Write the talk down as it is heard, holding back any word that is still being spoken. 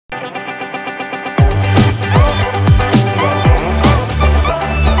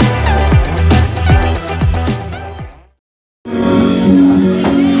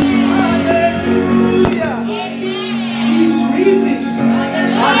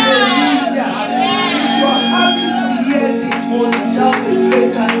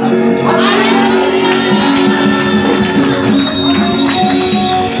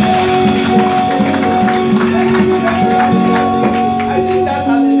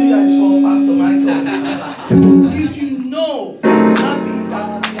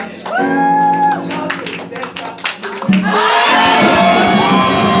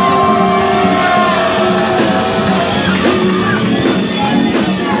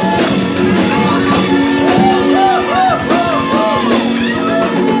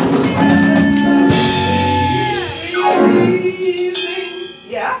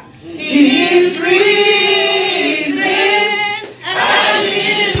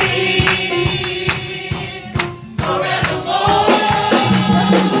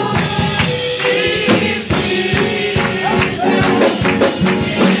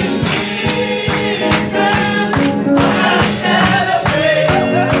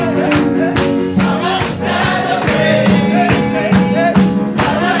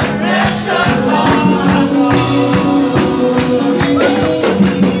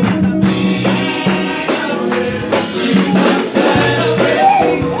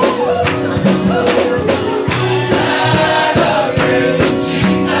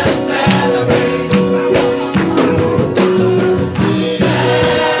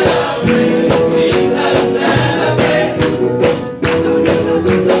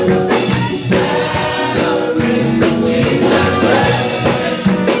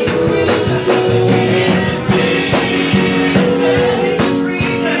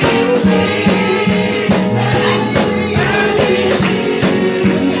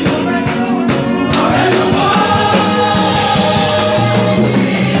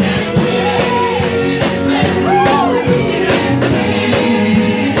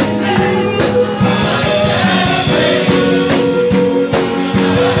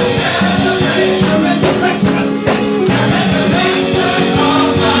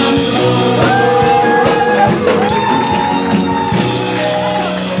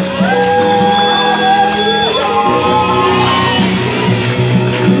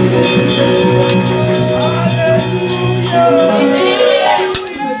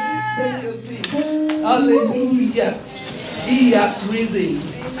has risen.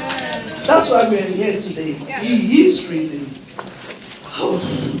 Amen. That's why we're here today. Yes. He is risen. Oh.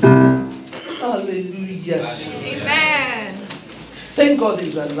 Hallelujah. Amen. Thank God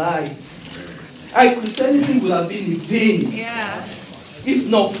he's alive. Christianity would have been in vain if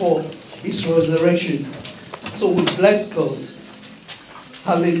not for his resurrection. So we bless God.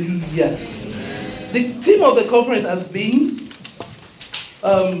 Hallelujah. The theme of the conference has been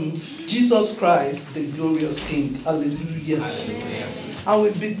Jesus Christ, the glorious King. Hallelujah. Hallelujah. And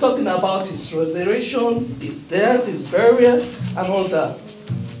we've been talking about his resurrection, his death, his burial, and all that.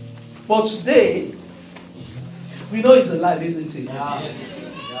 But today, we know he's alive, isn't it? Yes.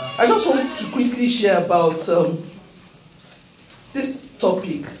 I just want to quickly share about this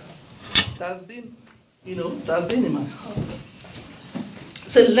topic that's been, that's been in my heart.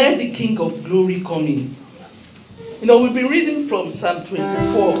 Say, let the King of Glory come in. We've been reading from Psalm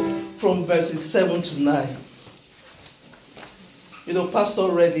 24, from verses 7 to 9. Pastor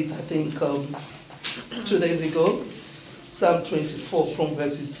read it, I think, 2 days ago. Psalm 24, from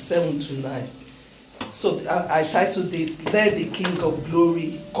verses 7 to 9. So I titled this, Let the King of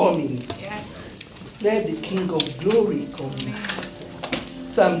Glory come in. Yes. Let the King of Glory come in.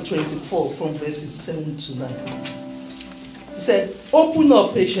 Psalm 24, from verses 7 to 9. He said, open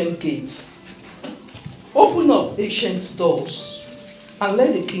up ancient gates. Open up ancient doors. And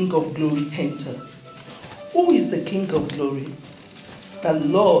let the King of Glory enter. Who is the King of Glory? The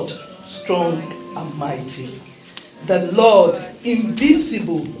Lord, strong and mighty. The Lord,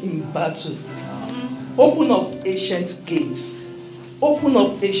 invisible in battle. Open up ancient gates. Open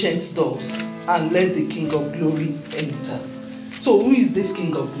up ancient doors. And let the King of Glory enter. So who is this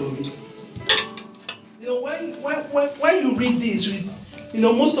King of Glory? When you read this,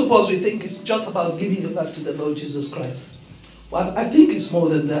 most of us, we think it's just about giving your life to the Lord Jesus Christ. Well, I think it's more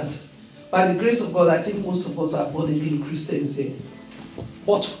than that. By the grace of God, I think most of us are born-again Christians here.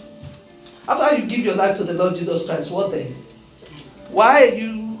 But after you give your life to the Lord Jesus Christ, what then? Why are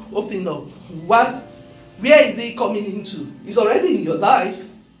you opening up? Where is he coming into? He's already in your life.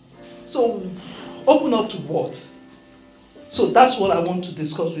 So open up to what? So that's what I want to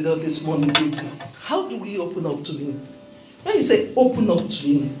discuss with us this morning briefly. How do we open up to him? When you say open up to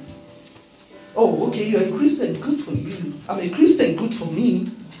him, oh, okay, you're a Christian, good for you. I'm a Christian, good for me.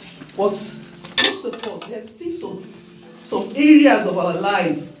 But most of us, there's still some areas of our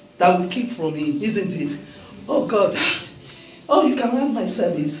life that we keep from him, isn't it? Oh God, oh, you can have my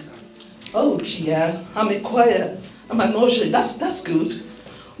service. Oh yeah, I'm a choir, I'm an usher, that's good.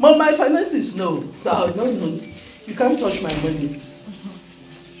 But my finances, no, you can't touch my money.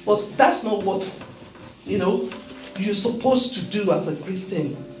 But that's not what, you're supposed to do as a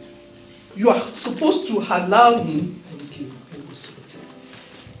Christian. You are supposed to allow him, thank you.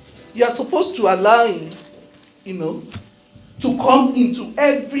 You are supposed to allow him, to come into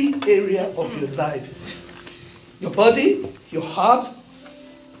every area of your life. Your body, your heart.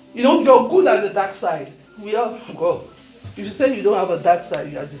 You're good at the dark side. We all, well, if you say you don't have a dark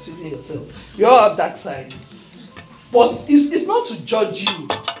side, you are deceiving yourself. We all have dark side. But it's not to judge you.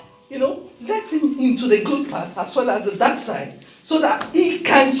 Let him into the good part as well as the dark side, so that he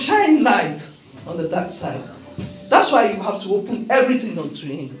can shine light on the dark side. That's why you have to open everything unto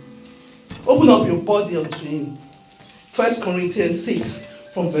him. Open up your body unto him. 1 Corinthians 6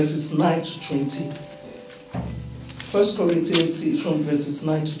 from verses 9 to 20. 1 Corinthians 6 from verses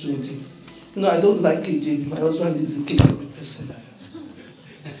 9 to 20. I don't like KJV. My husband is a KJV person.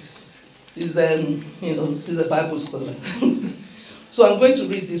 He's a Bible scholar. So I'm going to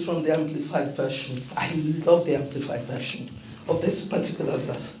read this from the Amplified Version. I love the Amplified Version of this particular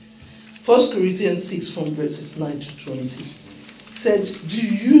verse. 1 Corinthians 6 from verses 9 to 20. It said, do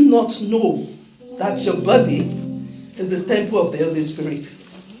you not know that your body is a temple of the Holy Spirit,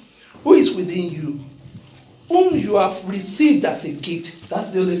 who is within you, whom you have received as a gift?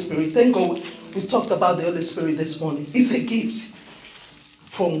 That's the Holy Spirit. Thank God we talked about the Holy Spirit this morning. It's a gift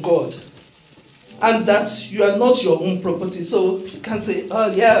from God. And that you are not your own property. So you can't say,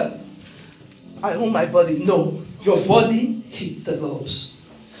 oh yeah, I own my body. No, your body is the Lord's.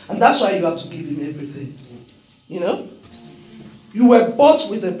 And that's why you have to give him everything. You were bought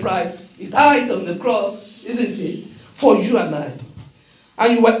with a price. It died on the cross, isn't it? For you and I.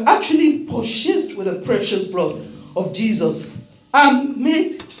 And you were actually purchased with the precious blood of Jesus and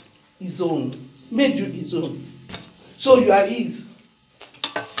made his own. Made you his own. So you are his.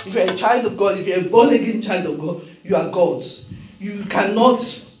 If you're a child of God, if you're a born-again child of God, you are God's. You cannot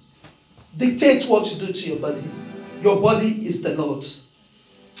dictate what to do to your body. Your body is the Lord's.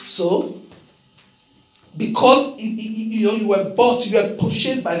 So, because you were bought, you were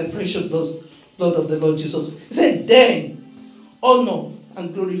purchased by the precious blood of the Lord Jesus. He said, then, honor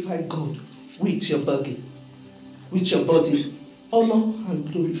and glorify God with your body. With your body. Honor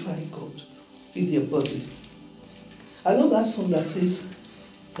and glorify God with your body. I love that song that says,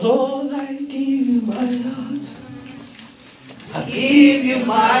 Lord, I give you my heart. I give you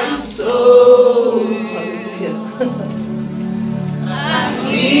my soul. Hallelujah. I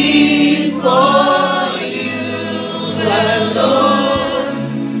live for you alone.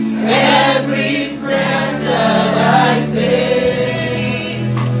 Every breath that I take,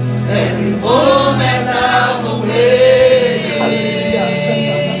 every moment I'm awake.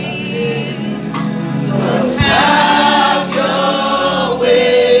 Lord, have your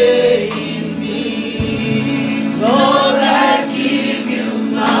way in me. Lord, I give you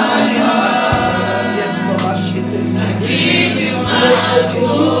my heart. Yes, Lord, I give you my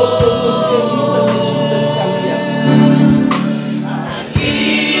soul.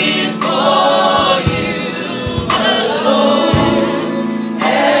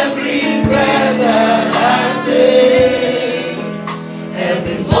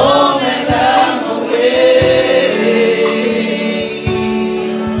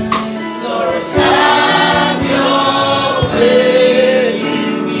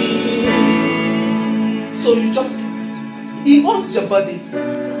 He owns your body.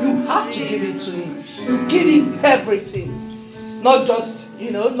 You have to give it to him. You give him everything. Not just,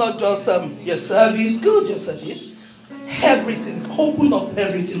 your service, good your service. Everything. Open up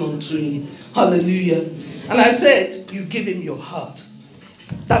everything unto him. Hallelujah. And I said, you give him your heart.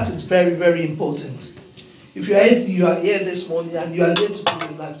 That is very, very important. If you are here this morning and you are here to give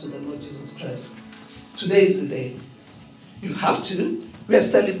your life to the Lord Jesus Christ, today is the day. You have to. We are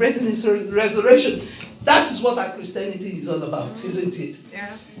celebrating his resurrection. That is what our Christianity is all about, isn't it?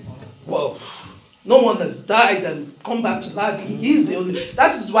 Yeah. Well, no one has died and come back to life. He is the only.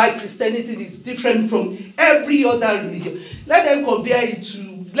 That is why Christianity is different from every other religion. Let them compare it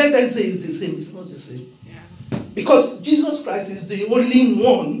to, let them say it's the same. It's not the same. Yeah. Because Jesus Christ is the only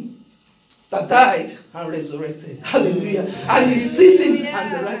one that died and resurrected. Hallelujah. And he's sitting on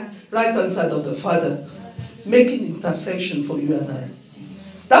the right hand side of the Father, making intercession for you and I.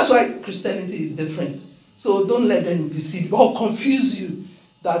 That's why Christianity is different. So don't let them deceive you or confuse you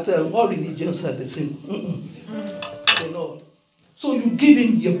that all religions are the same. They're not. So you give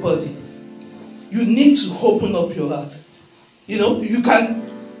him your body. You need to open up your heart. You can,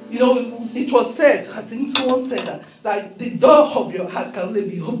 it was said, I think someone said that the door of your heart can only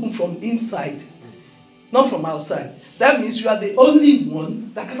be opened from inside, not from outside. That means you are the only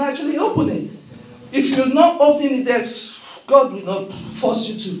one that can actually open it. If you're not opening it, God will not force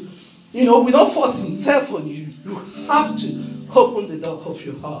you to. Will not force himself on you. You have to open the door of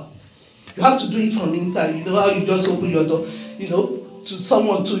your heart. You have to do it from inside. You know how you just open your door, to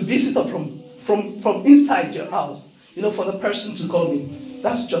someone, to a visitor from inside your house, for the person to come in.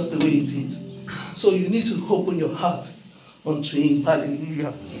 That's just the way it is. So you need to open your heart unto him.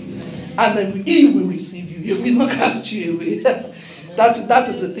 Hallelujah. Amen. And then he will receive you. He will not cast you away. That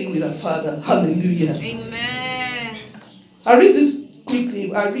is the thing with our Father. Hallelujah. Amen. I read this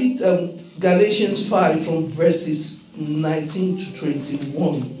quickly. I read Galatians 5 from verses 19 to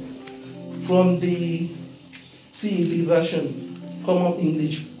 21 from the CEB version, Common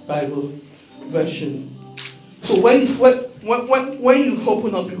English Bible version. So when you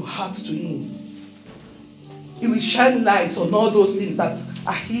open up your heart to him, he will shine light on all those things that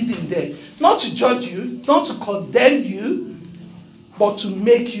are hidden there. Not to judge you, not to condemn you, but to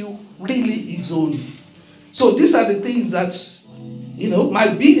make you really his own. So these are the things that,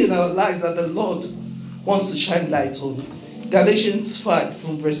 might be in our lives that the Lord wants to shine light on. Galatians 5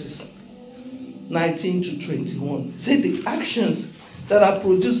 from verses 19 to 21. Say the actions that are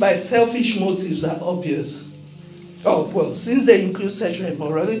produced by selfish motives are obvious. Oh, well, since they include sexual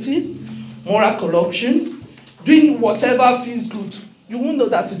immorality, moral corruption, doing whatever feels good, you won't know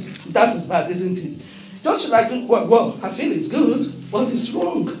that is bad, isn't it? Just like, well, I feel it's good, but it's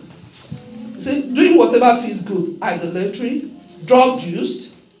wrong. You see, doing whatever feels good, idolatry, drug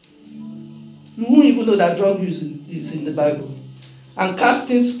use, you won't even know that drug use is in the Bible. And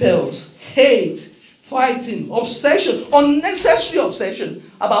casting spells, hate, fighting, obsession, unnecessary obsession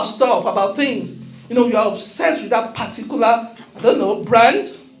about stuff, about things. You are obsessed with that particular,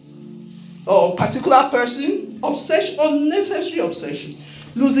 brand or particular person. Obsession, unnecessary obsession.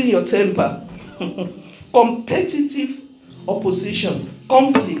 Losing your temper. Competitive opposition.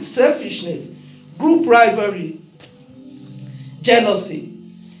 Conflict. Selfishness. Group rivalry. Jealousy.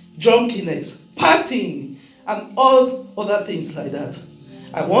 Drunkenness. Partying. And all other things like that.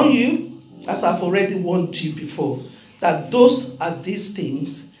 I warn you, as I've already warned you before, that those are these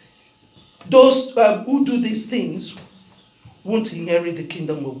things. Those who do these things won't inherit the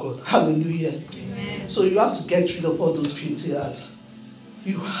kingdom of God. Hallelujah. Amen. So you have to get rid of all those filthy hearts.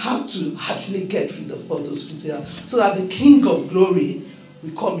 You have to actually get rid of all those filthy hearts so that the King of glory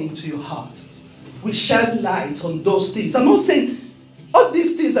will come into your heart. We shine light on those things. I'm not saying all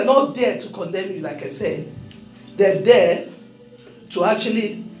these things are not there to condemn you, like I said. They're there to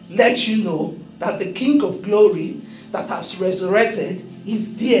actually let you know that the King of glory that has resurrected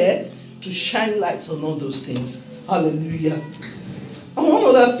is there to shine light on all those things. Hallelujah. And one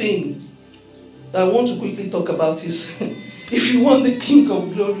other thing that I want to quickly talk about is if you want the King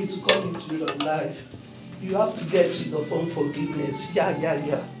of glory to come into your life, you have to get rid of unforgiveness.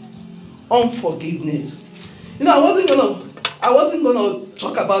 Unforgiveness. You know, I wasn't gonna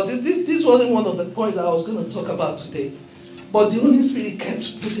talk about this. This wasn't one of the points I was gonna talk about today. But the Holy Spirit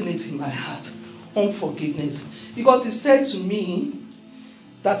kept putting it in my heart. Unforgiveness. Because He said to me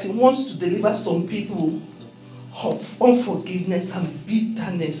that He wants to deliver some people of unforgiveness and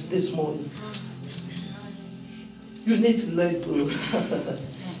bitterness this morning. You need to let go.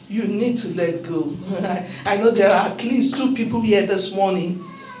 You need to let go. I know there are at least 2 people here this morning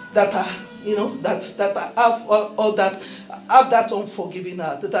that are, that have all that, have that unforgiving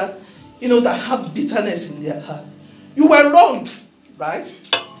heart, that have bitterness in their heart. You were wronged, right?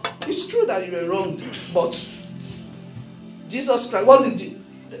 It's true that you were wronged, but Jesus Christ, what did you?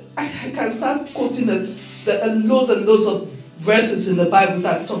 I can start quoting the loads and loads of verses in the Bible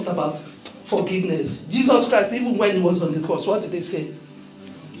that talked about forgiveness. Jesus Christ, even when He was on the cross, what did He say?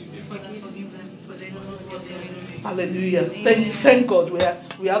 Forgive them, for they don't know what they are doing. Hallelujah. Thank God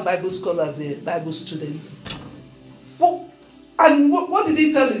we have Bible scholars here, Bible students. And what did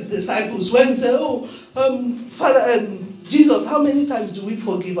He tell His disciples when He said, Father, Jesus, how many times do we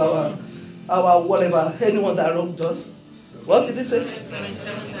forgive our whatever, anyone that wronged us? What did He say? 7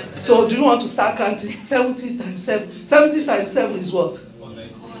 times. So do you want to start counting? 70 times 7. 70 times 7 is what?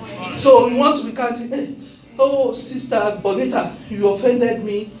 So you want to be counting, hey, Sister Bonita, you offended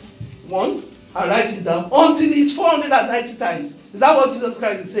me. 1, I write it down. Until it's 490 times. Is that what Jesus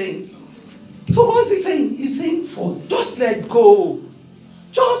Christ is saying? So what's He saying? He's saying, just let go.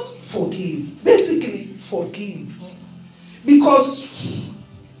 Just forgive. Basically, forgive. Because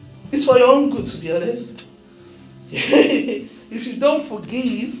it's for your own good, to be honest. If you don't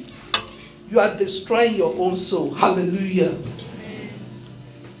forgive, you are destroying your own soul. Hallelujah.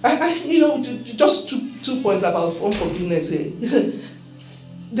 Just two points about unforgiveness here. He said,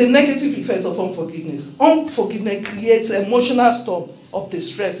 the negative effect of unforgiveness. Unforgiveness creates an emotional storm of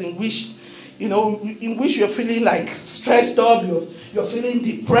distress in which you're feeling like stressed up, you're feeling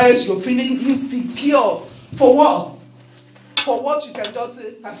depressed, you're feeling insecure. For what? For what you can just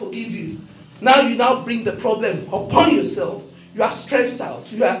say, I forgive you. Now you bring the problem upon yourself. You are stressed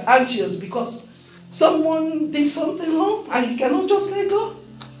out. You are anxious because someone did something wrong and you cannot just let go.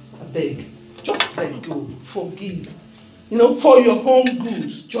 I beg, just let go. Forgive. For your own good,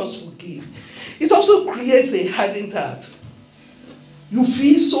 just forgive. It also creates a hardened heart. You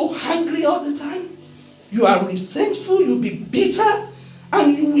feel so hungry all the time. You are resentful. You'll be bitter.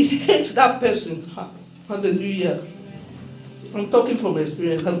 And you will hate that person. Hallelujah. I'm talking from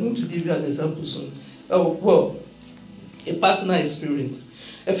experience. I'm going to give you an example soon. A personal experience.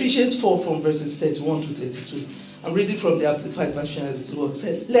 Ephesians 4 from verses 31 to 32. I'm reading from the Amplified Version as it was.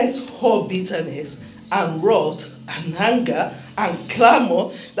 It said, let all bitterness and wrath and anger and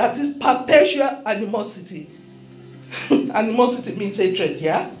clamor, that is perpetual animosity. Animosity means hatred,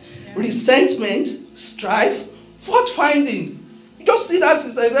 yeah? Resentment, strife, fault finding. You just see that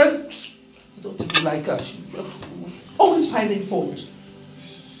sister, you say, don't even like her. Always finding fault.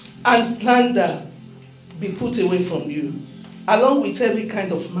 And slander be put away from you, along with every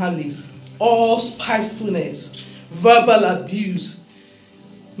kind of malice, all spitefulness, verbal abuse,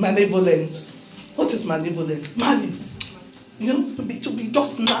 malevolence. What is malevolence? Malice. To be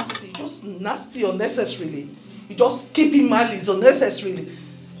just nasty unnecessarily. You just keeping malice unnecessarily.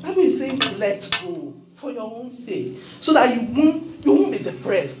 Bible is saying let go for your own sake, so that you won't be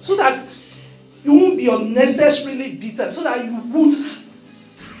depressed, so that you won't be unnecessarily bitter, so that you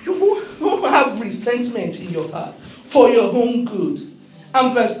won't have resentment in your heart, for your own good.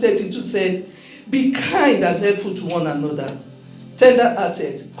 And verse 32 said, be kind and helpful to one another,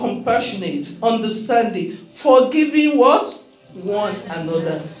 tender-hearted, compassionate, understanding, forgiving what? One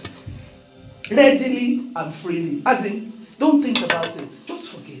another. Readily and freely. As in, don't think about it. Just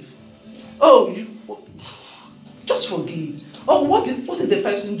forgive. Just forgive. What did the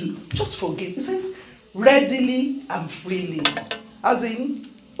person do? Just forgive. It says, readily and freely. As in,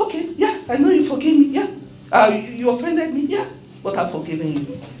 okay, yeah, I know you forgive me, yeah. You offended me, yeah, but I've forgiven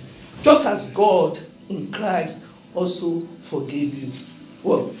you. Just as God in Christ also forgave you.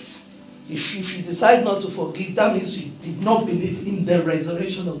 Well, if you decide not to forgive, that means you did not believe in the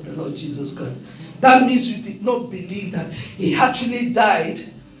resurrection of the Lord Jesus Christ. That means you did not believe that he actually died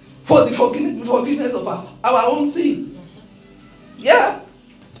for the forgiveness of our own sin. Yeah.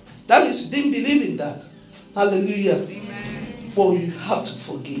 That means you didn't believe in that. Hallelujah. Amen. But you have to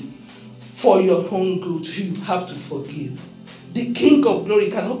forgive. For your own good, you have to forgive. The King of Glory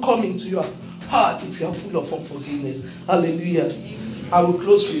cannot come into your heart if you are full of unforgiveness. Hallelujah. Amen. I will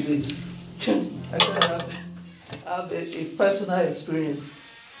close with this. I have a personal experience.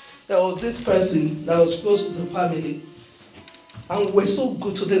 There was this person that was close to the family, and we were so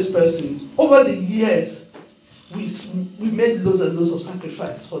good to this person. Over the years, we made loads and loads of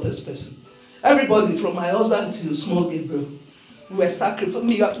sacrifice for this person. Everybody, from my husband to small Gabriel, we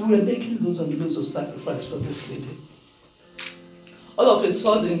were making loads and loads of sacrifice for this lady. All of a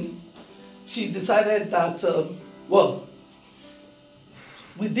sudden, she decided that,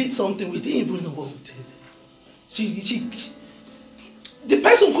 we did something, we didn't even know what we did. The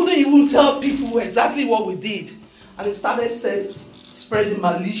person couldn't even tell people exactly what we did. And it started spreading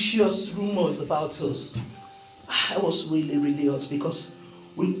malicious rumors about us. I was really, really hurt because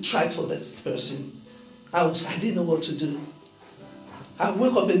we tried for this person. I didn't know what to do. I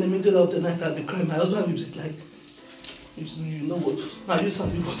wake up in the middle of the night, I'll be crying. My husband was like, you know what? Now you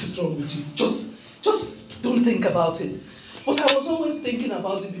sabi what is wrong with you. Just don't think about it. But I was always thinking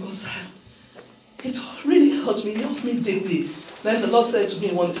about it because it really hurt me. It hurt me deeply. Then the Lord said to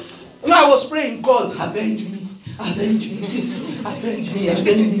me one day, I was praying, God, avenge me, please, avenge me.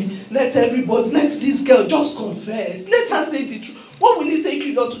 Let this girl just confess. Let her say the truth. What will it take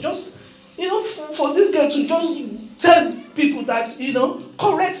you, Lord, to just, for this girl to just tell people that,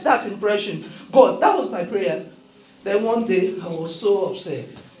 correct that impression? God, that was my prayer. Then one day, I was so upset.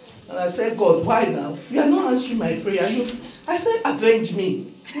 And I said, God, why now? You are not answering my prayer. I said, avenge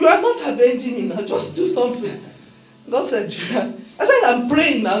me. You are not avenging me now. Just do something. God said, I said, I'm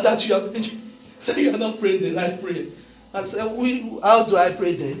praying now that you are avenging me. He said, you are not praying the right prayer. I said, how do I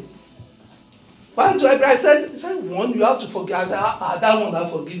pray then? Why do I pray? He said, one, you have to forgive. I said, that one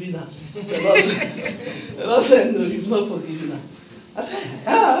I've forgiven her. The Lord said, no, you've not forgiven her. I said,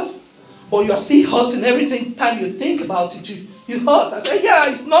 I have. But you are still hurting every time you think about it. You hurt. I said, yeah,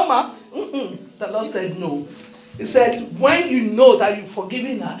 it's normal. The Lord said, no. He said, when you know that you've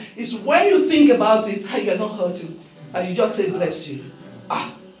forgiven her, it's when you think about it and you're not hurting. And you just say, bless you.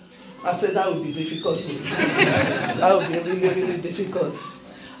 I said, that would be difficult. That would be really, really difficult.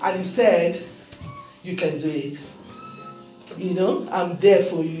 And he said, you can do it. I'm there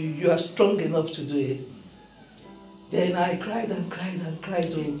for you. You are strong enough to do it. Then I cried and cried and cried.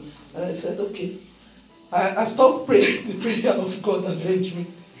 And I said, okay. I stopped praying the prayer of God, avenge me.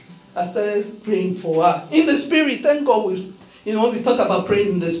 I started praying for her. In the spirit, thank God we talk about praying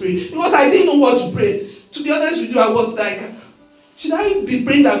in the spirit. Because I didn't know what to pray. To be honest with you, I was like, should I be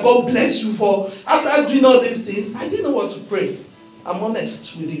praying that God bless you for after doing all these things? I didn't know what to pray. I'm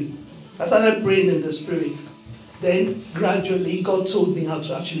honest with you. I started praying in the spirit. Then gradually God told me how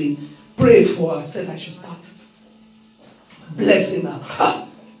to actually pray for her. I said I should start blessing her.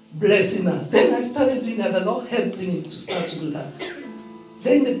 Blessing her. Then I started doing that. The Lord helped me to start to do that.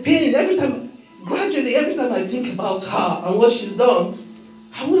 Then the pain, every time I think about her and what she's done,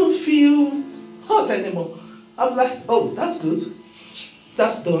 I wouldn't feel hurt anymore. I'm like, oh, that's good.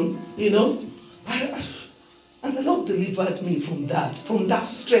 That's done, And the Lord delivered me from that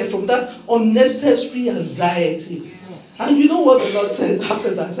stress, from that unnecessary anxiety. And you know what the Lord said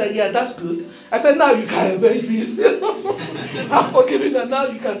after that? I said, yeah, that's good. I said, now you can avenge me. I've forgiven her, now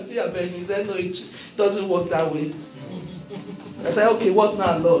you can still avenge me. He said, no, it doesn't work that way. I said, okay, what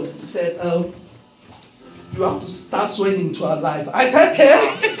now, Lord? He said, you have to start sowing into her life. I said,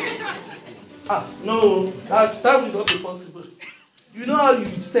 okay. No, that will not be possible. You know how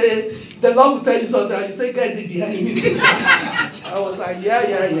you say, the Lord will tell you something, and you say, get it behind me. I was like, yeah.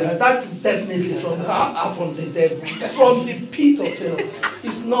 That is definitely from the devil, from the pit of hell.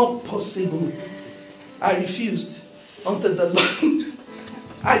 It's not possible. I refused until the Lord.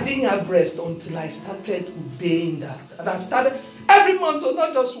 I didn't have rest until I started obeying that. And I started every month, or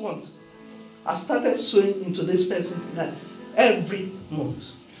not just once. I started sowing into this person's life every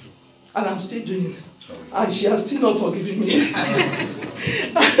month. And I'm still doing it. And she has still not forgiven me.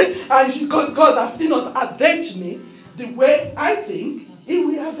 And God has still not avenged me the way I think He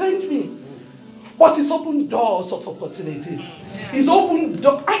will avenge me. But He's opened doors of opportunities. He's opened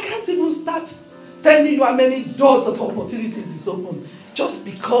doors. I can't even start telling you how many doors of opportunities He's opened. Just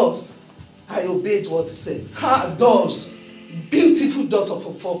because I obeyed what He said. Doors. Beautiful doors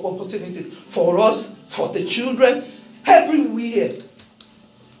of opportunities for us, for the children, everywhere.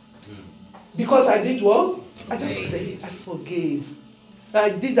 Because I did what? I forgave. I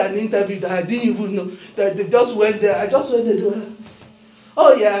did an interview that I didn't even know, that they just went there. I just went there.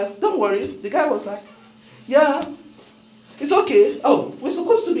 Oh yeah, don't worry. The guy was like, yeah, it's okay. Oh, we're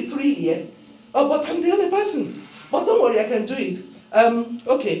supposed to be 3 here. Oh, but I'm the only person. But don't worry, I can do it.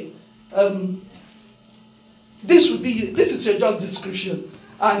 Okay. This is your job description.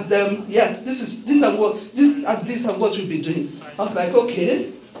 And yeah, this is what you'll be doing. I was like,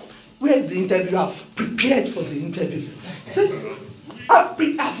 okay, where's the interview? I've prepared for the interview. I said,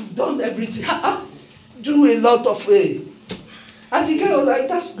 I've done everything. Do a lot of And the guy was like,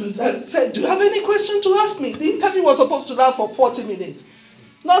 that's good. I said, do you have any question to ask me? The interview was supposed to last for 40 minutes.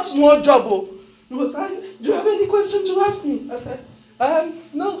 Not small job. He was like, do you have any question to ask me? I said,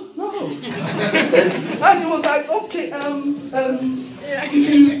 no. And he was like, okay,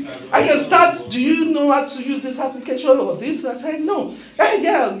 I can start. Do you know how to use this application or this? I said, no.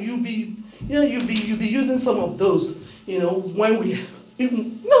 Yeah, you'll be using some of those. When we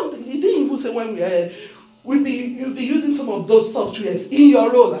no, he didn't even say when we are. You'll be using some of those softwares in your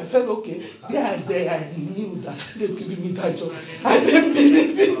role. I said, okay. There, I knew that they were giving me that job. I didn't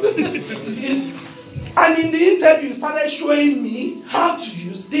believe it. And in the interview, started showing me how to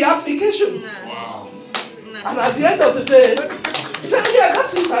use the application. Wow. And at the end of the day, he said, yeah,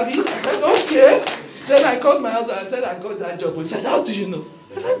 that's interview. I said, okay. Then I called my husband. I said, I got that job. He said, how do you know?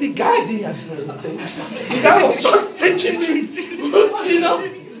 I said, the guy didn't ask me anything. The guy was just teaching me.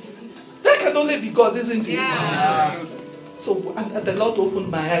 That can only be God, isn't it? Yeah. So and the Lord opened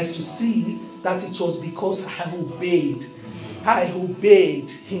my eyes to see that it was because I obeyed. I obeyed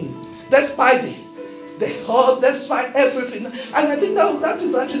Him. Despite despite everything. And I think that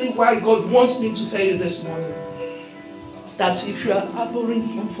is actually why God wants me to tell you this morning. That if you are harboring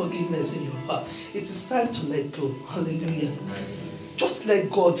unforgiveness in your heart, it is time to let go. Hallelujah. Just let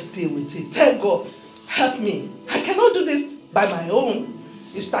God deal with it. Tell God, help me. I cannot do this by my own.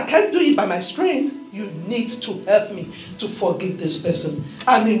 If I can't do it by my strength, you need to help me to forgive this person.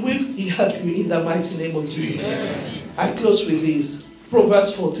 And He will help you in the mighty name of Jesus. I close with this.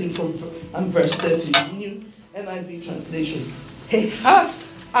 Proverbs 14 and verse 30. New NIV translation. A heart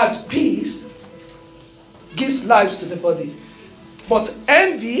at peace gives life to the body, but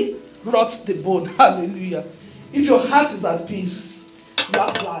envy rots the bone. Hallelujah. If your heart is at peace, you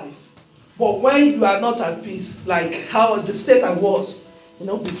have life. But when you are not at peace, like how the state I was,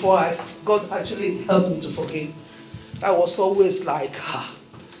 before God actually helped me to forgive, I was always like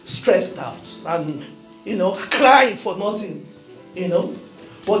stressed out and crying for nothing,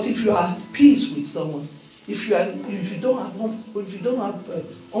 But if you are at peace with someone, if you don't have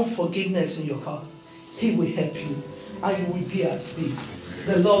unforgiveness in your heart, He will help you and you will be at peace.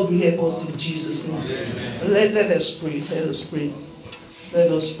 The Lord will help us in Jesus' name. Let us pray. Let us pray.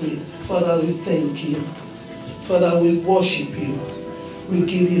 Let us pray. Father, we thank you. Father, we worship you. We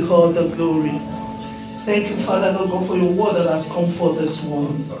give you all the glory. Thank you, Father, Lord God, for your word that has come forth this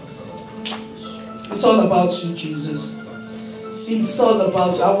morning. It's all about you, Jesus. It's all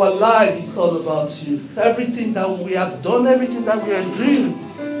about our life. It's all about you. Everything that we have done, everything that we are doing,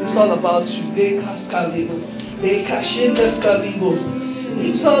 it's all about you. It's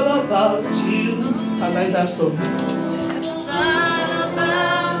all about you. I like that song. It's all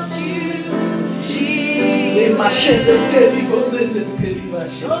about you, Jesus.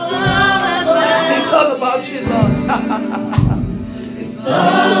 It's all about you, Lord. It's all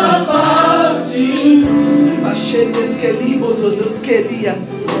about you.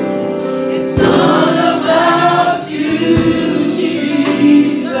 It's all about you, Jesus.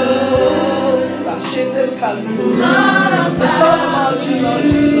 It's all about you, Lord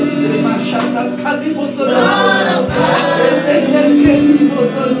Jesus.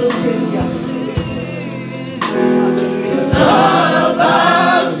 It's all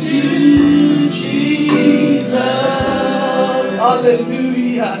about you, Jesus.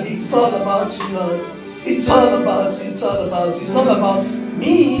 Hallelujah. It's all about you, Lord. It's all about you. It's all about you. It's not about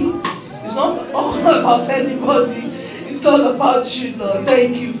me. It's not all about anybody. It's all about you, Lord.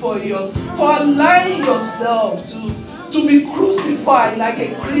 Thank you for allowing yourself to be crucified like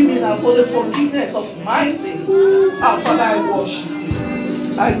a criminal for the forgiveness of my sin. Father, I worship you.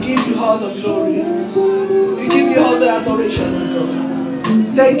 I give you all the glory. We give you all the adoration, Lord God.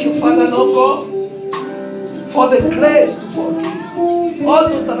 Thank you, Father, Lord God, for the grace to forgive all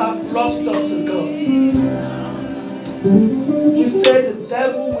those that have wronged us, Lord God. We say the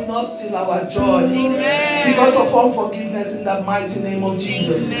devil will not steal our joy. Amen. Because of unforgiveness in the mighty name of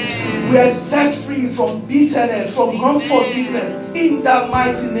Jesus. Amen. We are set free from bitterness, from unforgiveness in the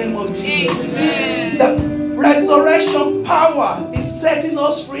mighty name of Jesus. Amen. The resurrection power is setting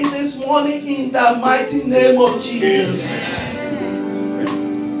us free this morning in the mighty name of Jesus.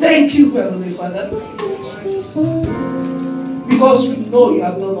 Thank you, Heavenly Father, because we know you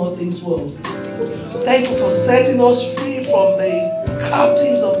have done all things well. Thank you for setting us free from the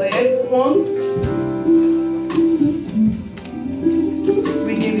captives of the evil ones.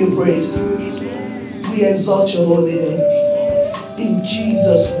 We give you praise. We exalt your holy name. In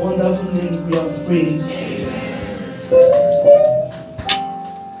Jesus' wonderful name we have prayed.